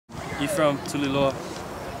Ephraim Tuliloa,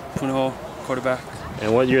 Punahou, quarterback.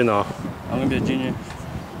 And what year now? I'm gonna be a junior.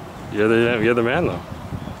 You're the man now.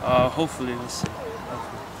 Hopefully, we'll see.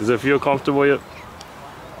 Does it feel comfortable yet?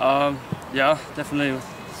 Yeah, definitely.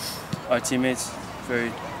 Our teammates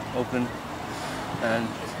very open and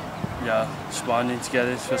yeah, just bonding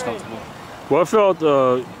together. It feels comfortable. What felt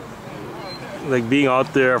like being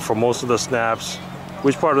out there for most of the snaps?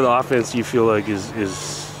 Which part of the offense do you feel like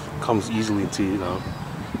comes easily to you now?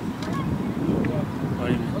 What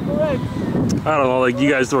do you mean? I don't know, like you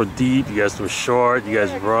guys throw deep, you guys throw short, you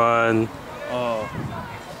guys run. Oh,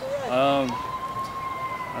 I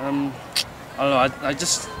don't know. I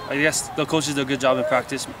guess the coaches do a good job in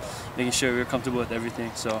practice, making sure we're comfortable with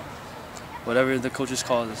everything. So whatever the coaches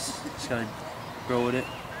call us, just gotta grow with it.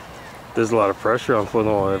 There's a lot of pressure on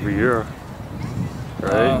Punahou every year,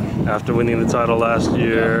 right? After winning the title last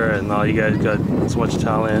year, yeah. And now you guys got so much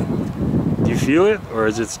talent. Do you feel it, or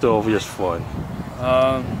is it still just fun?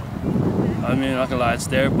 I mean, I'm not gonna lie, it's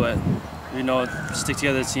there, but you know, stick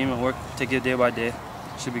together as a team and work, take it day by day.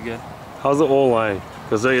 Should be good. How's the O-line?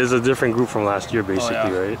 Because there is a different group from last year,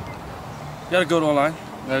 basically, right? We got a good O-line.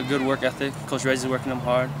 We got a good work ethic. Coach Reggie's working them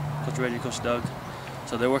hard. Coach Reggie, Coach Doug.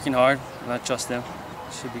 So they're working hard, and I trust them.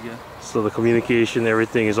 Should be good. So the communication,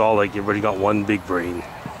 everything is all like everybody got one big brain.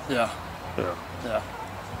 Yeah. Yeah. Yeah.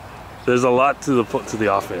 There's a lot to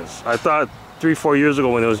the offense. I thought 3-4 years ago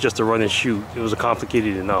when it was just a run and shoot, it was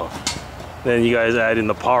complicated enough. Then you guys add in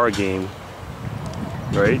the power game,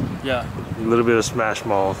 right? Yeah. A little bit of smash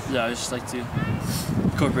mouth. Yeah, I just like to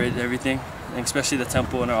incorporate everything, and especially the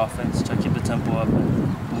tempo in our offense. Try to keep the tempo up and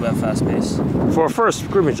move at a fast pace. For a first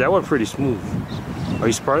scrimmage, that went pretty smooth. Are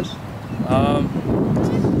you surprised? I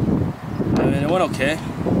mean, it went okay.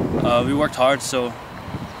 We worked hard, so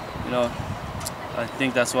you know, I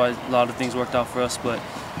think that's why a lot of things worked out for us. But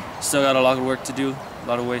still got a lot of work to do, a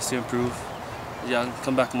lot of ways to improve. Yeah,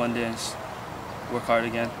 come back Monday and just work hard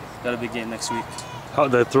again. Got a big game next week. How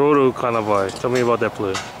the throw to Kanawai? Tell me about that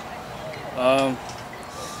play.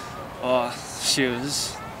 Oh shoot,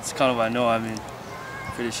 it's kind of I know. I mean,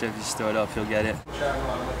 pretty sure if you just throw it up, he'll get it.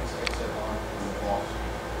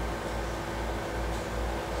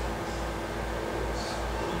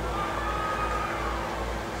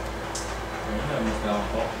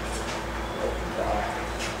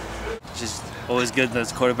 It's just always good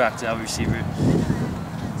as a quarterback to have a receiver.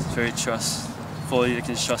 It's very fully you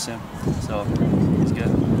can trust him. So it's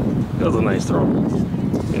good. That was a nice throw.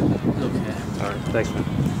 Yeah. Okay. All right, thanks, man.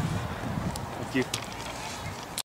 Thank you.